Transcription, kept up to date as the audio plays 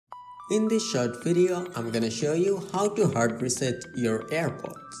In this short video, I'm gonna show you how to hard reset your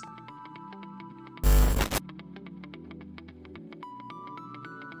AirPods.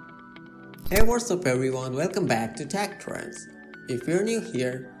 Hey, what's up everyone, welcome back to Tech Trends. If you're new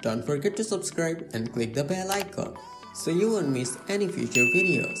here, don't forget to subscribe and click the bell icon so you won't miss any future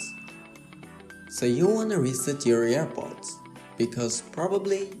videos. So you wanna reset your AirPods because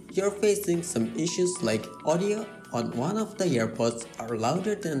probably you're facing some issues like audio on one of the AirPods are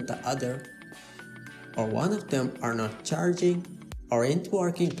louder than the other, or one of them are not charging or ain't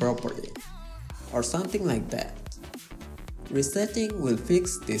working properly, or something like that. Resetting will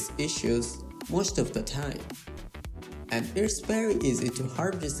fix these issues most of the time, and it's very easy to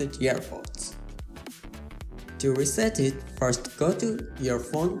hard reset AirPods. To reset it, first go to your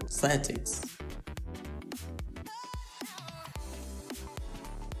phone settings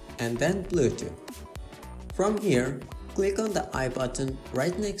and then Bluetooth. From here, click on the I button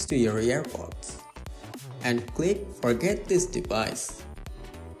right next to your AirPods and click Forget this device.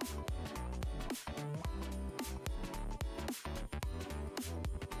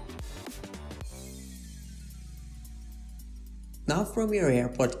 Now from your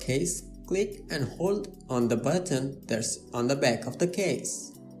AirPod case, click and hold on the button that's on the back of the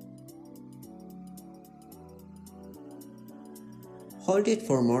case. Hold it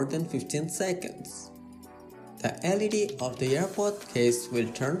for more than 15 seconds. The LED of the AirPod case will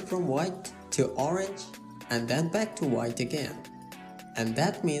turn from white to orange and then back to white again. And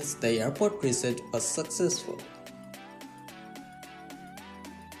that means the AirPod reset was successful.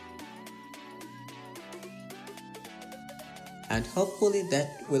 And hopefully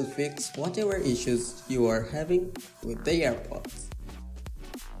that will fix whatever issues you are having with the AirPods.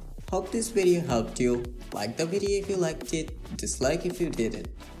 Hope this video helped you. Like the video if you liked it, dislike if you didn't.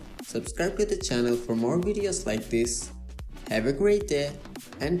 Subscribe to the channel for more videos like this. Have a great day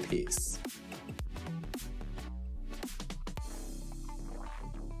and peace.